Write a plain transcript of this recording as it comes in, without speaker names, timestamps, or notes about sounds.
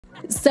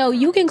So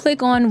you can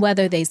click on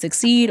whether they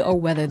succeed or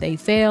whether they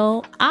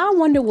fail. I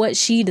wonder what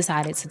she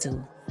decided to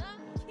do.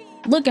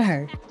 Look at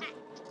her.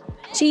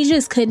 She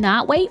just could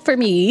not wait for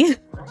me.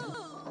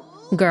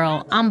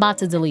 Girl, I'm about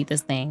to delete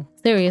this thing.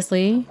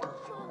 Seriously.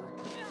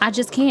 I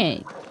just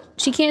can't.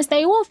 She can't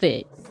stay off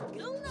it.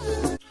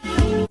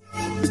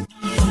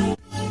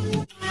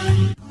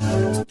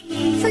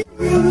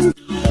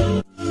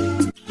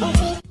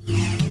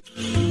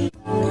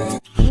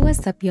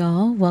 What's up,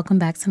 y'all? Welcome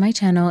back to my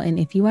channel, and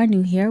if you are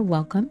new here,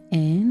 welcome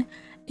in.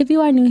 If you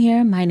are new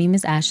here, my name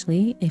is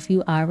Ashley. If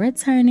you are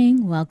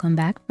returning, welcome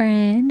back,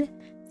 friend.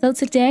 So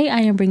today I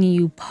am bringing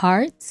you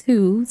part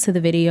 2 to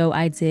the video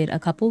I did a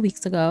couple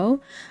weeks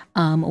ago,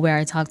 where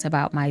I talked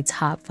about my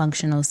top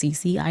functional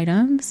CC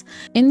items.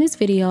 In this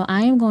video,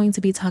 I am going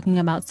to be talking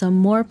about some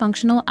more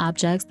functional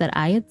objects that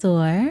I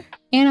adore.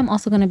 And I'm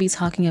also going to be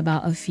talking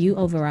about a few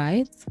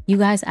overrides. You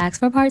guys asked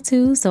for part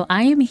 2, so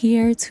I am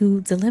here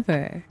to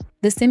deliver.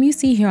 The sim you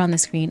see here on the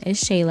screen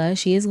is Shayla.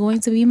 She is going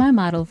to be my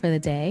model for the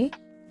day.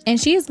 And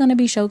she is going to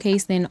be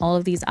showcasing all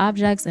of these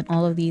objects and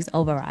all of these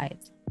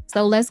overrides.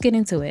 So let's get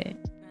into it.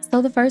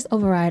 So the first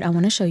override I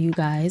want to show you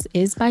guys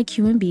is by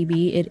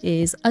QNBB. It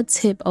is a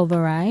tip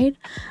override.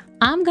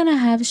 I'm going to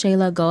have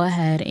Shayla go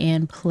ahead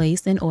and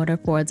place an order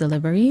for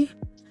delivery.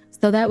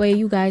 So that way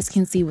you guys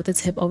can see what the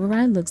tip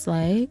override looks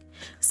like.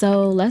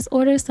 So let's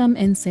order some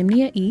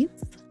Insomnia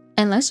Eats.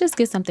 And let's just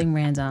get something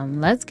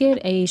random. Let's get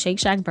a Shake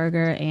Shack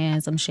burger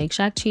and some Shake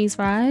Shack cheese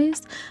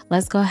fries.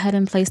 Let's go ahead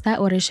and place that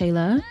order,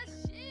 Shayla.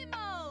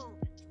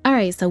 All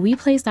right, so we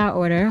placed our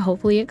order.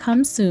 Hopefully it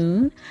comes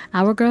soon.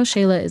 Our girl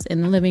Shayla is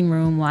in the living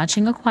room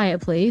watching A Quiet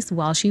Place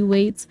while she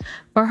waits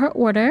for her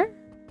order.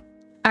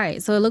 All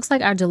right, so it looks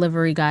like our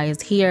delivery guy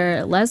is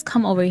here. Let's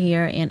come over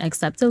here and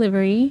accept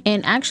delivery.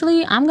 And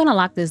actually, I'm gonna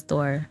lock this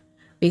door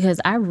because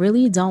I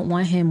really don't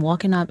want him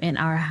walking up in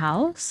our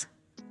house.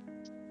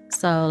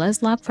 So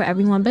let's lock for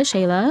everyone but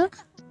Shayla.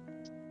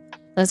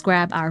 Let's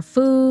grab our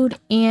food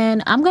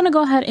and I'm gonna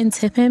go ahead and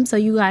tip him so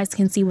you guys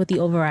can see what the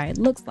override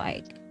looks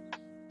like.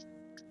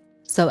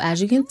 So as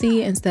you can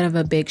see, instead of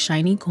a big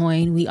shiny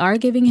coin, we are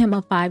giving him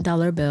a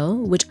 $5 bill,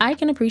 which I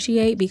can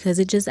appreciate because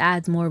it just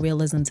adds more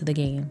realism to the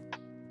game.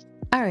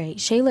 All right,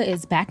 Shayla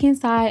is back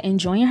inside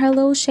enjoying her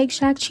little Shake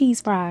Shack cheese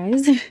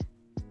fries.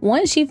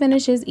 Once she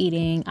finishes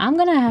eating, I'm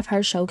gonna have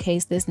her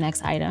showcase this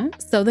next item.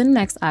 So the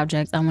next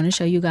object I want to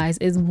show you guys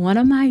is one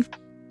of my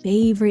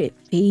favorite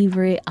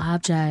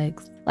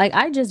objects. Like,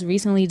 I just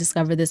recently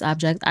discovered this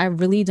object. I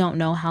really don't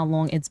know how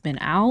long it's been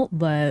out,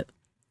 but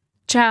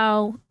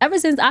ciao, ever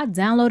since I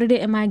downloaded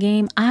it in my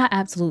game, I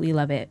absolutely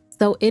love it.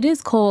 So it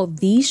is called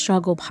the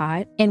Struggle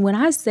Pot. And when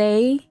I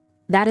say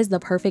that is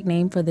the perfect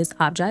name for this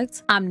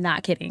object, I'm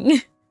not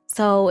kidding.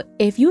 So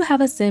if you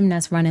have a sim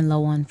that's running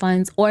low on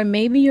funds, or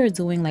maybe you're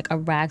doing like a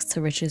rags to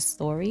riches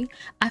story,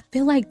 I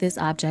feel like this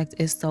object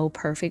is so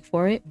perfect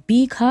for it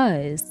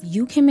because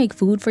you can make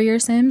food for your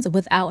sims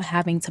without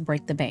having to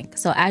break the bank.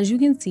 So as you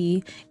can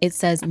see, it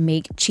says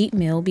make cheat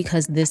meal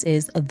because this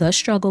is the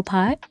Struggle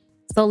Pot.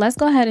 So let's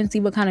go ahead and see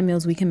what kind of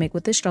meals we can make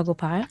with this Struggle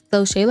Pot.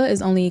 So Shayla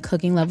is only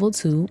cooking level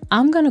 2.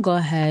 I'm gonna go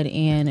ahead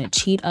and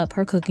cheat up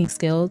her cooking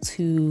skill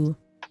to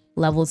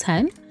level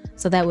 10.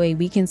 So that way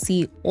we can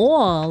see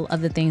all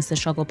of the things the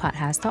Struggle Pot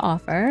has to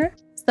offer.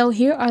 So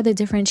here are the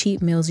different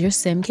cheat meals your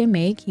sim can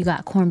make. You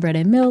got cornbread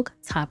and milk,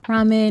 top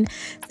ramen,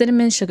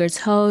 cinnamon sugar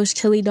toast,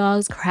 chili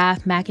dogs,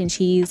 Kraft mac and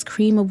cheese,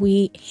 cream of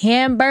wheat,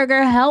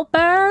 hamburger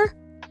helper.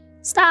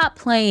 Stop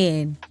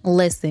playing.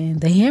 Listen,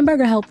 the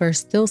hamburger helper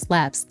still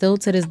slaps, still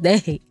to this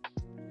day.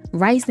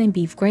 Rice and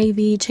beef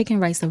gravy, chicken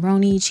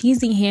rice-a-roni,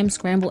 cheesy ham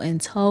scramble and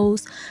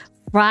toast,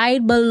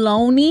 fried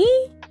bologna.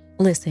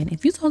 Listen,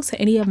 if you talk to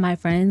any of my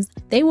friends,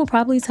 they will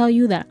probably tell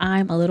you that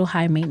I'm a little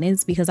high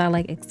maintenance because I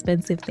like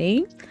expensive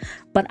things.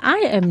 But I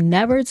am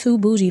never too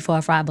bougie for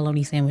a fried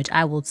bologna sandwich.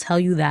 I will tell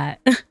you that.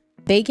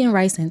 Bacon,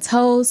 rice, and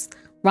toast,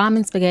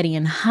 ramen, spaghetti,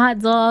 and hot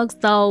dogs.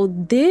 So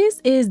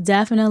this is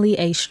definitely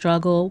a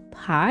struggle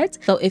pot.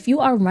 So if you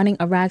are running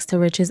a rags to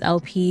riches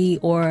LP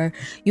or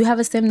you have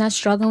a sim that's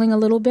struggling a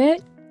little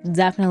bit,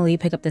 definitely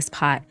pick up this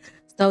pot.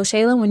 So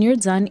Shayla, when you're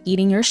done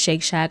eating your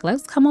Shake Shack,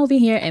 let's come over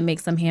here and make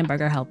some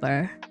hamburger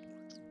helper.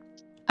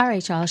 All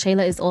right, y'all,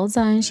 Shayla is all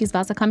done. She's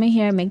about to come in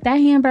here and make that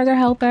hamburger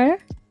helper.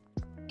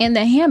 And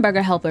the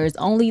hamburger helper is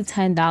only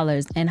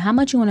 $10. And how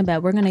much you want to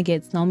bet we're going to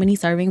get so many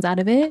servings out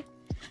of it?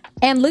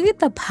 And look at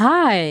the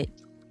pot.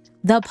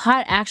 The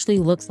pot actually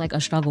looks like a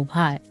struggle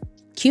pot.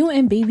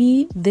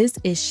 QNBB, this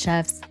is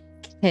chef's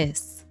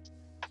kiss.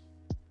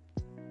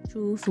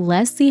 Truth,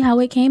 let's see how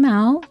it came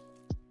out.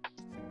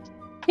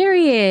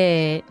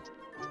 Period.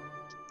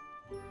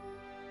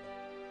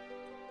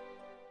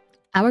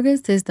 Our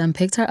good system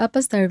picked her up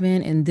a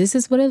serving, and this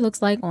is what it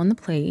looks like on the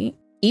plate.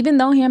 Even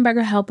though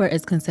hamburger helper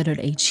is considered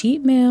a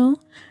cheap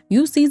meal,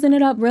 you season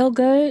it up real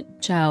good,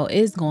 child,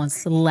 it's gonna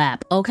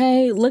slap,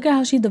 okay? Look at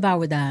how she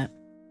devoured that.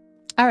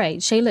 All right,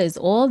 Shayla is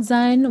all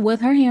done with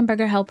her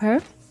hamburger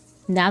helper.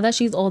 Now that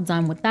she's all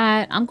done with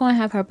that, I'm gonna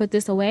have her put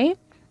this away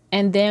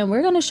And then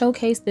we're going to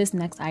showcase this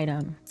next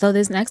item. So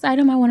this next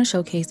item I want to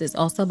showcase is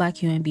also by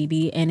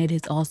QNBB, and it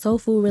is also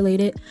food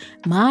related.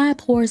 My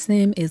poor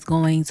sim is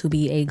going to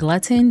be a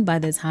glutton by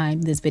the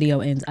time this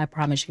video ends, I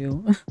promise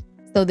you.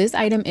 So this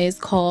item is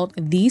called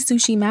the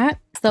sushi mat.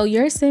 So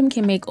your sim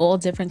can make all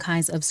different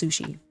kinds of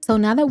sushi. So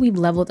now that we've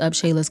leveled up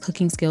Shayla's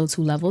cooking skill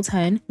to level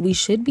 10, we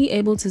should be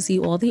able to see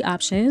all the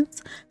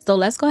options. So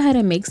let's go ahead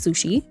and make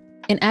sushi.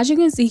 And as you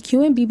can see,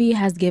 QNBB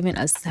has given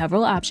us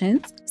several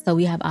options. So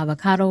we have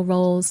avocado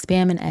rolls,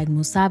 spam and egg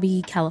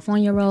musabi,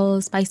 California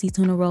rolls, spicy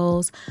tuna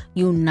rolls,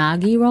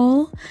 unagi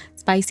roll,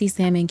 spicy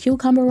salmon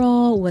cucumber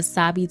roll,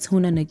 wasabi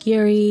tuna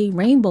nigiri,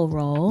 rainbow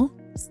roll,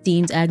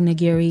 steamed egg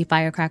nigiri,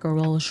 firecracker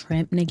roll,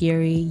 shrimp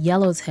nigiri,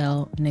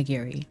 yellowtail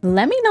nigiri.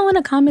 Let me know in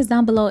the comments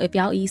down below if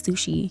y'all eat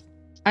sushi.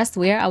 I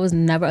swear I was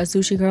never a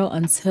sushi girl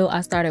until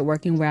I started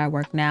working where I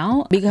work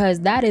now, because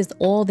that is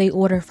all they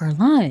order for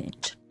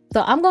lunch.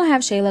 So I'm gonna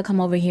have Shayla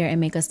come over here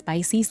and make a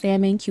spicy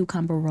salmon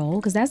cucumber roll,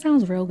 because that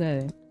sounds real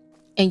good.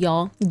 And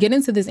y'all, get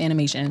into this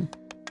animation.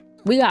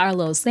 We got our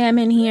little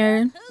salmon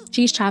here.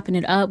 She's chopping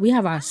it up. We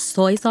have our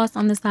soy sauce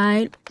on the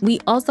side. We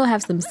also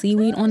have some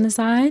seaweed on the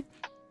side.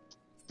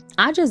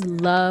 I just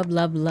love,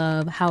 love,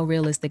 love how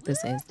realistic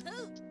this is.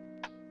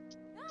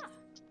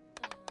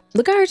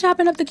 Look at her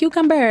chopping up the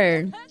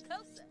cucumber.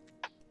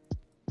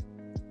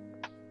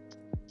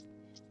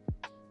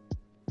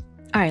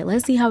 All right,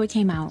 let's see how it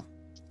came out.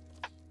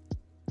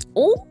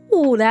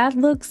 Oh, that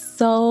looks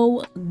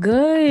so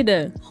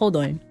good. Hold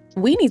on.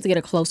 We need to get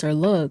a closer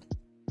look.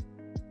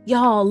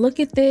 Y'all, look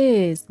at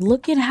this.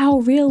 Look at how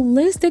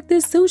realistic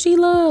this sushi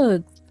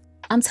looks.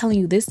 I'm telling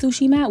you, this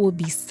sushi mat would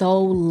be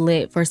so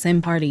lit for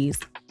sim parties.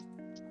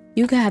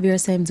 You could have your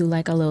sim do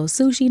like a little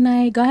sushi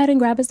night. Go ahead and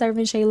grab a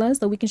serving, Shayla,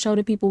 so we can show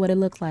the people what it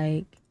looks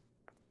like.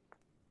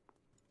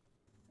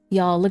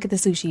 Y'all, look at the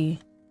sushi.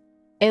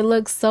 It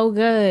looks so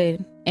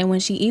good. And when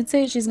she eats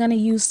it, she's gonna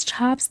use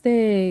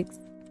chopsticks.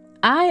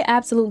 I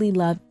absolutely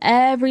love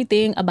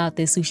everything about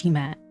this sushi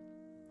mat.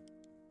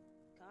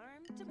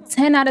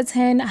 10 out of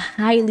 10,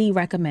 highly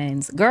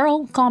recommends.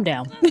 Girl, calm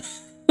down.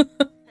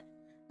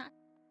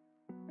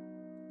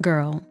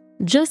 Girl,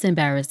 just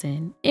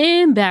embarrassing.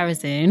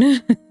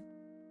 Embarrassing.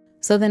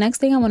 So the next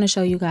thing I want to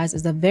show you guys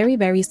is a very,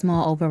 very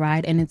small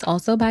override, and it's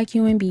also by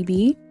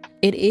QNBB.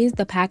 It is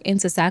the pack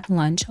into sack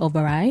lunch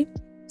override.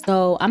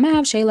 So I'm gonna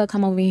have Shayla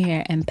come over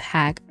here and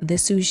pack the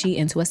sushi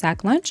into a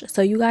sack lunch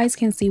so you guys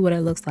can see what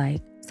it looks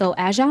like. So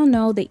as y'all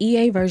know, the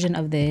EA version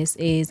of this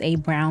is a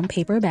brown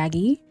paper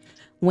baggie.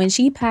 When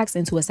she packs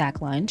into a sack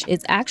lunch,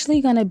 it's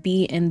actually gonna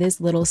be in this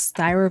little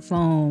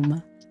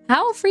styrofoam.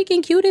 How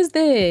freaking cute is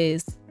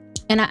this?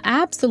 And I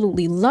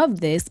absolutely love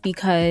this,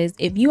 because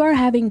if you are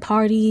having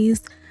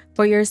parties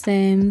for your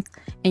sims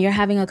and you're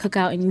having a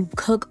cookout and you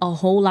cook a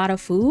whole lot of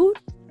food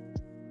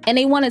and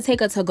they want to take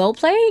a to-go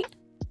plate,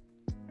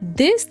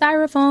 this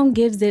styrofoam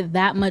gives it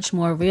that much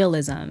more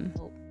realism.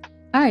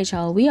 All right,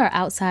 y'all, we are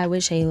outside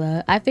with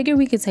Shayla. I figured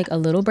we could take a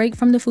little break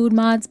from the food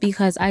mods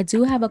because I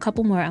do have a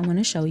couple more I want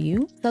to show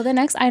you. So the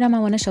next item I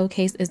want to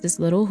showcase is this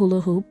little hula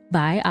hoop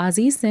by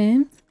Ozzy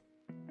Sims.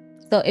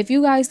 So if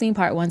you guys seen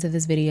part 1 to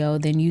this video,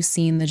 then you've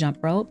seen the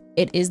jump rope.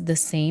 It is the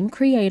same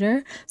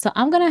creator. So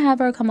I'm going to have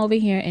her come over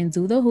here and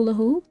do the hula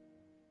hoop.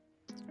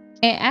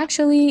 And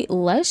actually,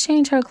 let's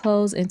change her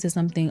clothes into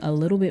something a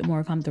little bit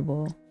more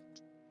comfortable.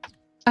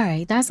 All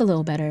right, that's a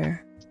little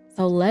better.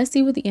 So let's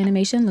see what the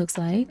animation looks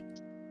like.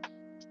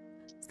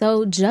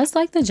 So just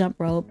like the jump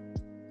rope,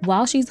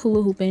 while she's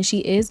hula hooping, she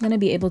is going to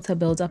be able to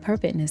build up her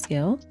fitness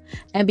skill.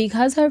 And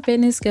because her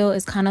fitness skill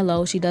is kind of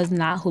low, she does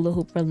not hula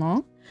hoop for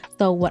long.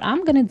 So what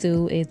I'm going to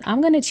do is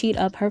I'm going to cheat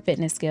up her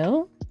fitness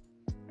skill.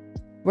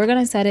 We're going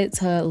to set it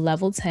to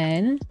level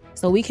 10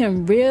 so we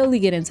can really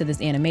get into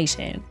this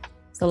animation.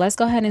 So let's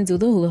go ahead and do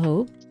the hula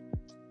hoop.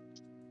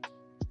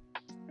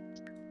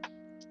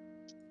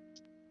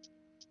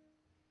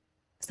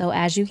 So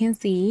as you can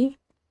see,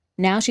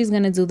 now she's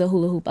going to do the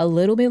hula hoop a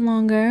little bit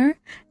longer.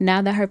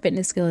 Now that her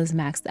fitness skill is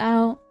maxed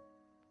out.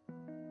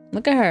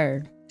 Look at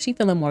her. She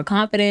feeling more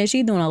confident.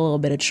 She's doing a little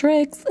bit of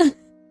tricks.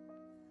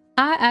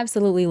 I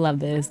absolutely love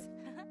this.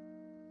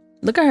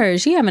 Look at her.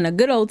 She having a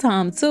good old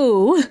time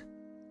too.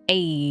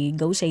 Hey,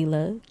 go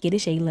Shayla. Get it,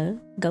 Shayla.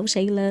 Go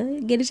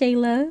Shayla. Get it,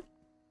 Shayla.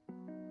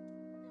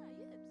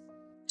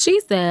 She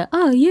said,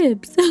 oh,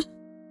 yips.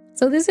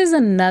 So this is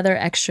another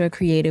extra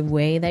creative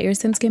way that your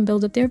sims can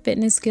build up their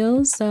fitness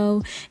skills.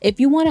 So if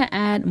you want to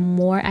add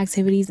more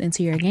activities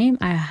into your game,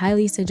 I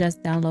highly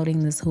suggest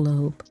downloading this hula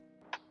hoop.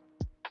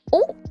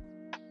 Oh,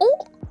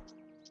 oh,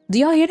 do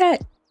y'all hear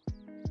that?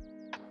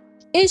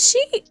 Is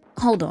she?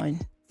 Hold on.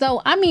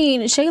 So, I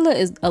mean, Shayla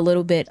is a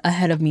little bit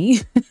ahead of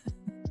me.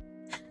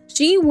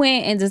 She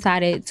went and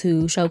decided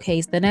to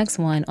showcase the next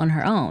one on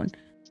her own.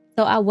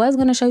 So I was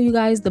going to show you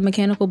guys the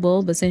mechanical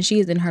bull, but since she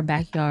is in her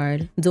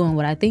backyard doing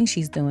what I think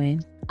she's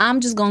doing, I'm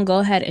just going to go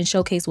ahead and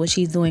showcase what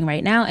she's doing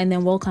right now, and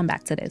then we'll come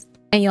back to this.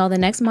 And y'all, the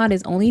next mod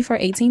is only for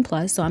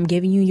 18+, so I'm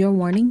giving you your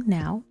warning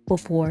now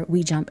before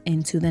we jump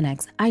into the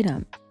next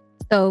item.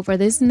 So for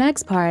this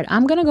next part,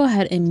 I'm gonna go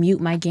ahead and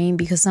mute my game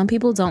because some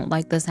people don't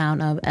like the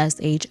sound of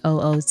shooting.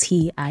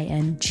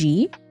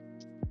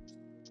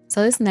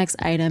 So this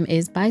next item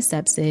is by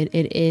Sepsid.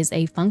 It is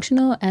a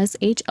functional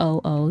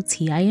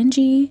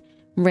shooting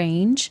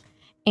range.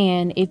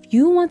 And if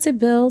you want to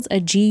build a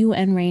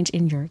GUN range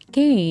in your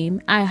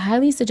game, I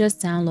highly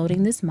suggest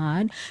downloading this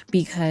mod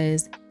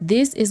because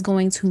this is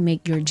going to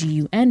make your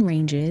GUN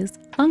ranges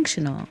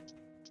functional.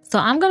 So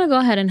I'm gonna go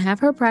ahead and have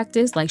her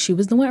practice like she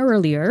was doing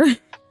earlier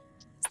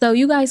so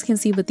you guys can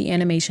see what the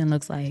animation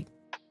looks like.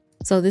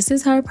 So this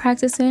is her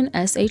practicing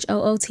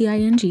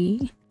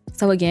shooting.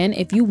 So again,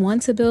 if you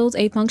want to build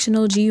a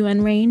functional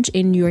GUN range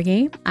in your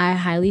game, I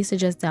highly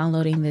suggest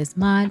downloading this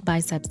mod by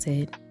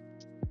Sepsid.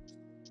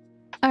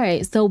 All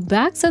right, so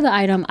back to the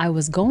item I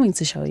was going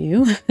to show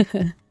you.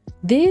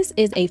 This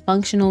is a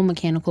functional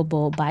mechanical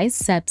bull by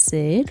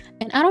Sepsid.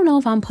 And I don't know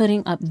if I'm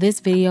putting up this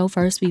video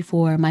first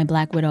before my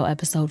Black Widow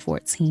episode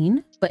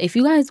 14. But if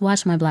you guys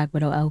watch my Black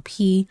Widow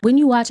LP, when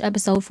you watch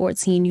episode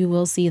 14, you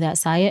will see that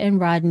Saya and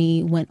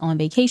Rodney went on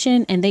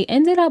vacation and they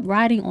ended up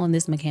riding on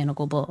this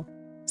mechanical bull.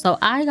 So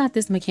I got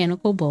this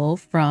mechanical bull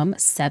from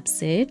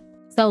Sepsid.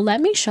 So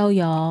let me show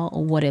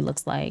y'all what it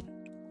looks like.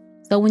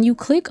 So when you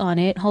click on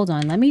it, hold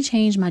on, let me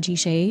change my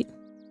G-Shade.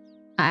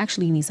 I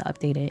actually need to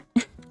update it.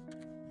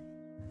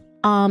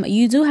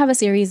 You do have a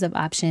series of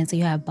options. So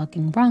you have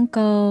Bucking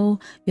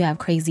Bronco, you have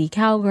Crazy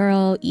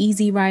Cowgirl,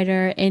 Easy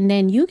Rider, and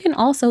then you can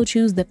also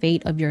choose the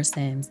fate of your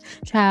Sims.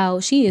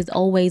 Child, she is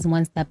always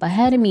one step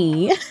ahead of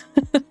me.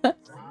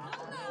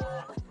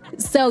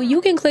 So you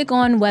can click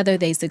on whether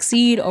they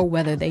succeed or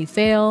whether they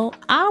fail.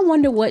 I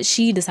wonder what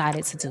she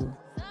decided to do.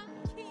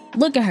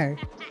 Look at her.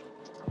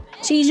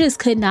 She just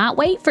could not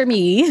wait for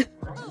me.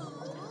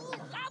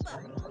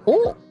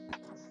 Oh.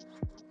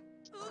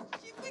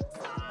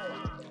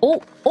 Oh,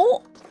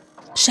 oh,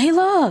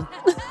 Shayla.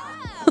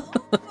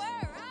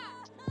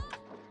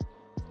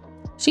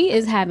 She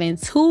is having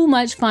too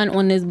much fun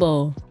on this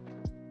bull.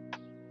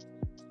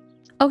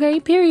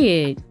 Okay,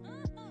 period.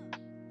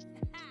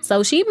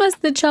 So she must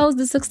have chose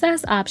the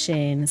success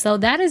option. So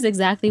that is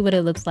exactly what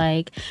it looks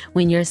like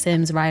when your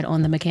Sims ride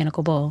on the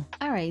mechanical bull.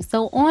 All right,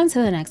 so on to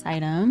the next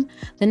item.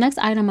 The next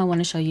item I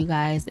want to show you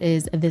guys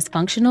is this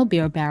functional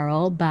beer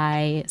barrel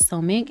by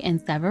Somik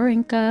and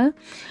Severinka.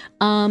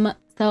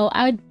 So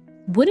I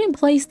wouldn't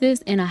place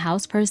this in a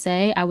house per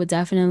se. I would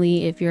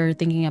definitely, if you're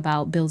thinking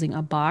about building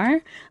a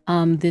bar,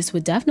 this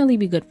would definitely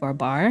be good for a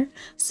bar.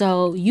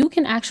 So you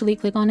can actually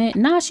click on it.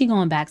 Nah, she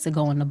going back to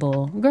go on the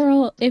bull.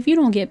 Girl, if you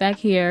don't get back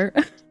here,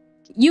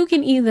 you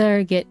can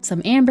either get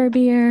some amber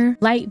beer,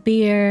 light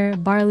beer,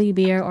 barley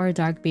beer, or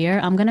dark beer.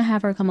 I'm gonna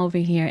have her come over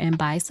here and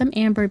buy some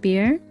amber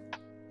beer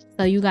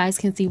so you guys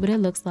can see what it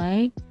looks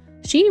like.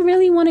 She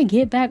really want to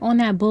get back on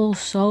that bull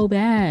so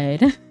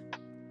bad.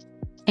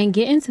 And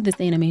get into this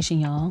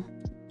animation, y'all.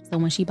 So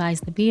when she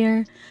buys the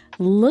beer,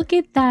 look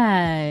at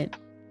that.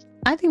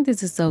 I think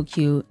this is so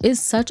cute.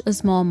 It's such a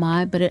small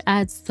mod, but it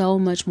adds so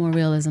much more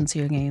realism to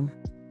your game.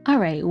 All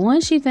right,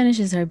 once she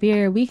finishes her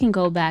beer, we can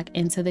go back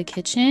into the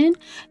kitchen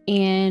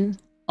and,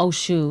 oh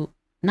shoot,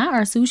 not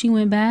our sushi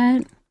went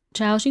bad.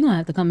 Child, she gonna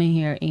have to come in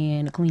here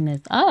and clean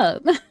this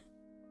up.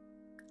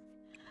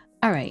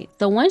 All right,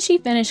 so once she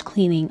finished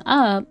cleaning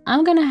up,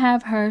 I'm gonna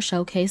have her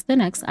showcase the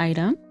next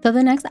item. So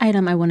the next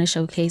item I wanna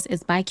showcase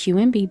is by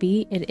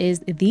QNBB. It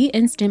is the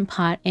Instant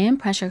Pot and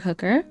Pressure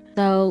Cooker.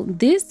 So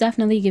this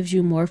definitely gives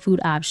you more food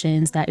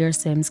options that your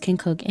Sims can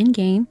cook in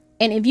game.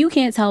 And if you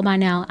can't tell by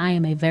now, I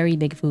am a very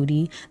big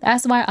foodie.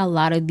 That's why a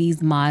lot of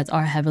these mods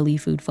are heavily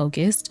food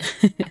focused.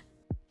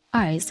 All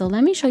right, so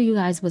let me show you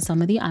guys what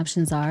some of the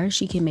options are.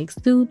 She can make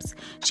soups,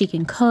 she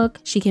can cook,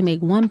 she can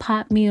make one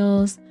pot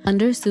meals.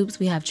 Under soups,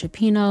 we have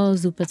Cioppino,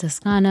 Zuppa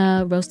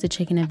Toscana, roasted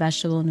chicken and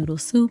vegetable noodle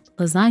soup,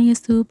 lasagna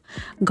soup,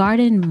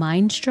 garden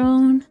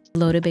minestrone,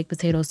 loaded baked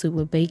potato soup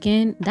with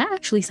bacon. That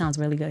actually sounds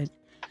really good.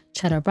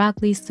 Cheddar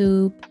broccoli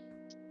soup.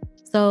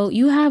 So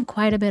you have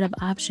quite a bit of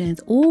options.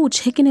 Oh,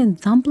 chicken and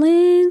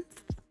dumplings.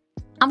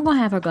 I'm gonna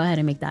have her go ahead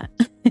and make that.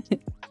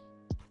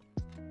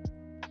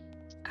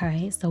 All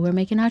right, so we're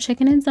making our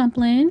chicken and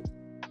dumpling.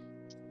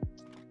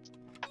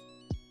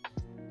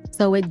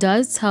 So it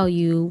does tell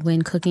you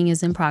when cooking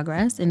is in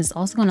progress, and it's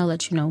also gonna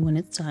let you know when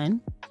it's done.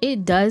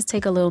 It does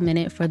take a little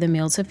minute for the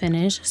meal to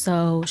finish.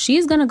 So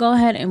she's gonna go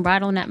ahead and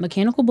ride on that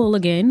mechanical bull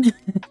again.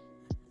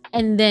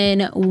 And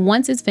then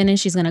once it's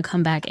finished, she's gonna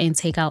come back and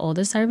take out all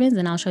the servings,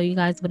 and I'll show you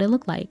guys what it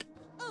looked like.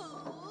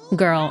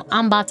 Girl,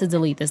 I'm about to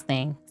delete this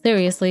thing.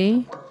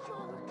 Seriously.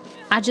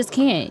 I just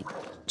can't.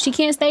 She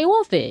can't stay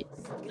off it.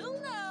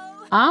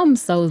 I'm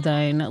so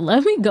done.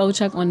 Let me go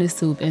check on this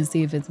soup and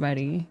see if it's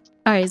ready.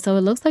 All right, so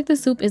it looks like the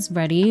soup is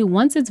ready.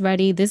 Once it's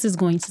ready, this is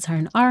going to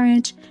turn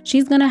orange.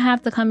 She's gonna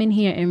have to come in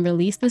here and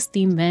release the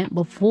steam vent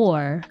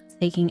before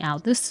taking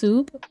out the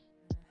soup.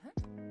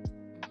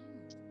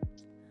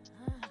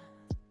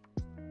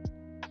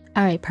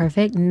 All right,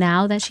 perfect.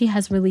 Now that she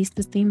has released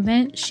the steam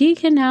vent, she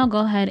can now go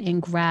ahead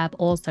and grab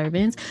all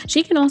servants.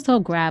 She can also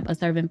grab a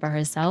servant for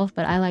herself,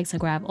 but I like to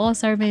grab all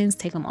servants,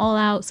 take them all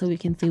out so we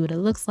can see what it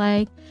looks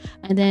like.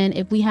 And then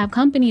if we have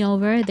company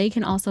over, they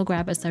can also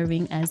grab a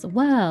serving as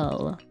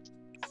well.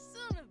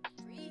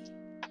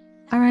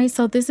 All right,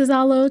 so this is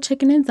our little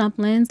chicken and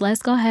dumplings.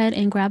 Let's go ahead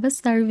and grab a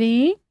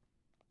serving.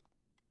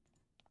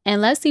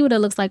 And let's see what it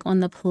looks like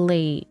on the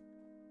plate.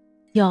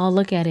 Y'all,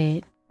 look at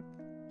it.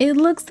 It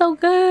looks so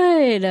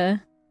good.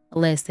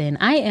 Listen,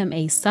 I am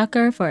a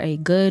sucker for a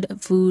good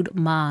food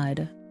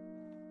mod.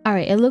 All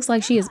right, it looks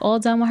like she is all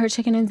done with her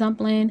chicken and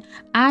dumpling.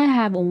 I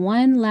have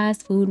one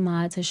last food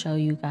mod to show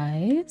you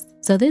guys.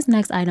 So this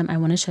next item I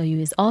want to show you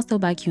is also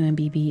by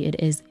QNBB. It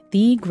is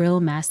the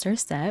Grill Master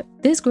Set.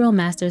 This Grill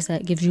Master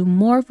Set gives you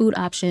more food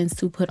options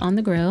to put on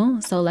the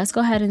grill. So let's go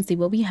ahead and see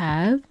what we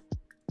have.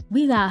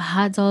 We got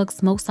hot dog,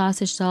 smoked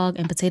sausage dog,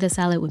 and potato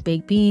salad with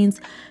baked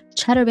beans,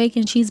 cheddar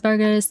bacon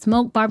cheeseburgers,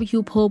 smoked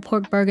barbecue pulled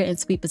pork burger and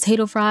sweet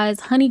potato fries,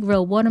 honey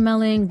grilled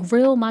watermelon,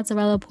 grilled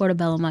mozzarella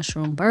portobello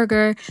mushroom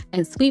burger,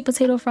 and sweet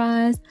potato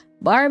fries,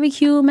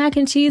 barbecue mac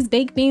and cheese,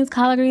 baked beans,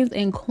 collard greens,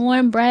 and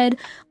cornbread.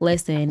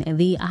 Listen,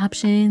 the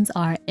options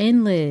are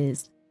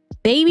endless.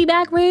 Baby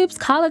back ribs,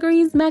 collard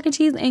greens, mac and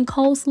cheese, and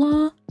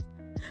coleslaw,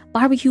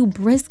 barbecue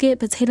brisket,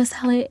 potato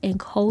salad, and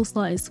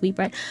coleslaw and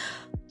sweetbread.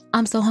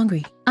 I'm so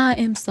hungry. I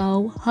am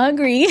so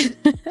hungry.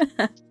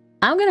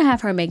 I'm gonna have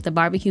her make the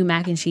barbecue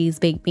mac and cheese,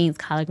 baked beans,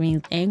 collard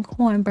greens, and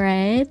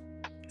cornbread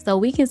so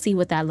we can see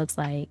what that looks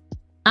like.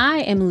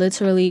 I am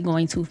literally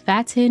going to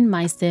fatten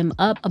my sim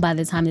up by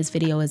the time this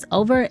video is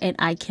over, and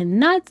I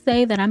cannot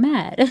say that I'm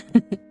mad.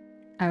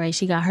 All right,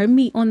 she got her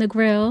meat on the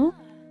grill.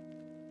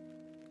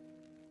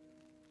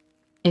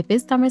 If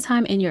it's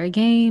summertime in your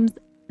games,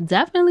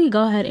 definitely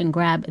go ahead and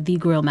grab the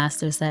Grill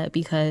Master Set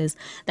because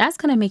that's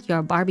gonna make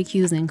your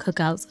barbecues and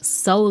cookouts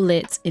so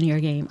lit in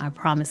your game, I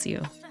promise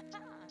you.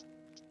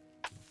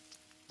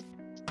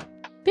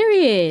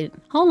 Period.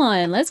 Hold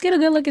on, let's get a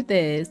good look at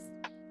this.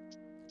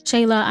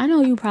 Shayla, I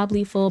know you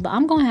probably full, but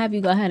I'm gonna have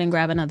you go ahead and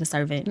grab another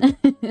servant.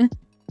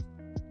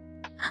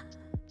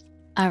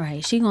 All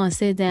right, she gonna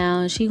sit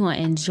down. She gonna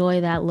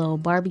enjoy that little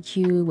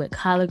barbecue with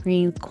collard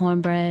greens,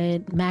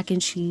 cornbread, mac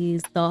and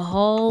cheese,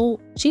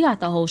 she got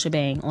the whole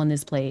shebang on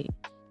this plate.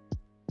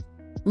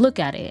 Look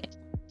at it.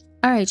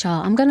 All right,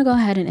 y'all, I'm gonna go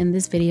ahead and end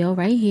this video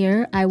right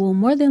here. I will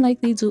more than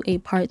likely do a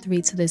part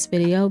 3 to this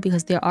video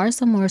because there are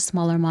some more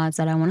smaller mods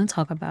that I want to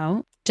talk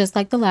about. Just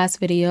like the last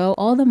video,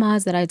 all the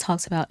mods that I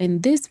talked about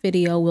in this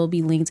video will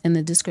be linked in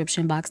the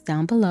description box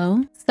down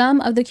below.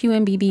 Some of the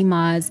QNBB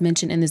mods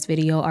mentioned in this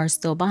video are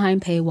still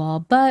behind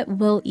paywall, but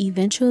will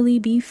eventually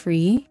be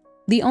free.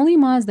 The only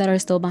mods that are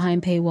still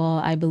behind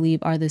paywall, I believe,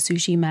 are the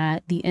sushi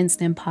mat, the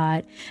instant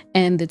pot,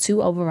 and the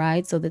 2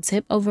 overrides. So the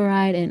tip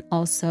override and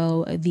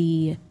also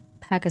the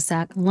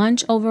pack-a-sack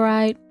lunch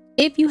override.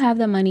 If you have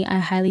the money, I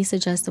highly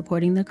suggest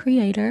supporting the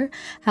creator.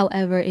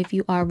 However, if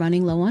you are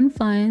running low on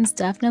funds,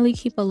 definitely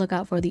keep a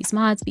lookout for these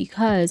mods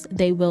because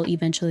they will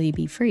eventually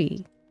be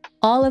free.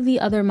 All of the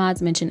other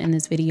mods mentioned in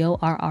this video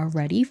are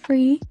already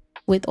free.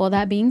 With all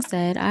that being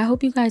said, I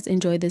hope you guys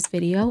enjoyed this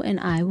video and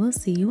I will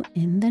see you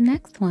in the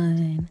next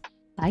one.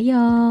 Bye,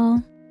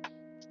 y'all.